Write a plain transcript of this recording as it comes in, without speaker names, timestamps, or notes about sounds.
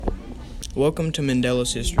Welcome to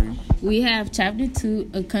Mandela's History. We have Chapter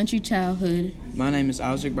 2, A Country Childhood. My name is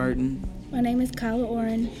Isaac Burton. My name is Kyla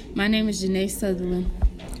Oren. My name is Janae Sutherland.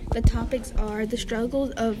 The topics are the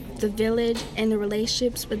struggles of the village and the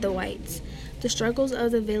relationships with the whites. The struggles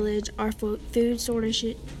of the village are for food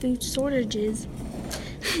shortages,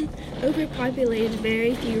 overpopulated,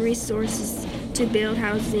 very few resources to build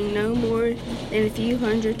housing, no more than a few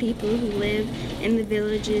hundred people who live in the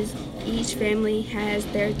villages. Each family has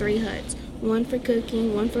their 3 huts, one for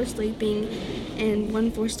cooking, one for sleeping, and one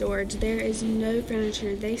for storage. There is no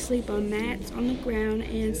furniture. They sleep on mats on the ground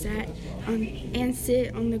and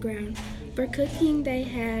sit on the ground. For cooking, they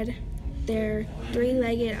had their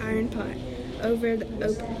 3-legged iron pot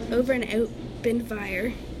over an open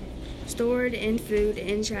fire, stored in food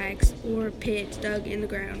in shacks or pits dug in the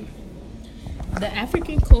ground. The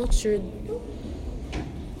African culture,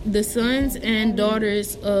 the sons and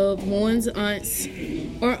daughters of one's aunts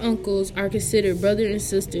or uncles are considered brother and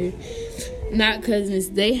sister, not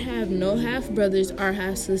cousins. They have no half-brothers or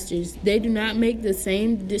half-sisters. They do not make the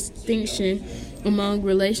same distinction among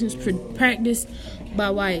relations practiced by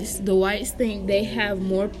whites. The whites think they have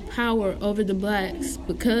more power over the blacks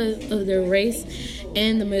because of their race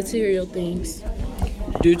and the material things.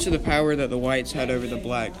 Due to the power that the whites had over the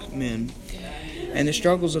black men and the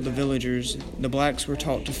struggles of the villagers, the blacks were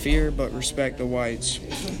taught to fear but respect the whites.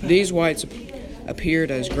 These whites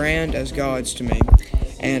appeared as grand as gods to me,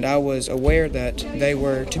 and I was aware that they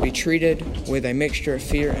were to be treated with a mixture of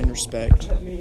fear and respect.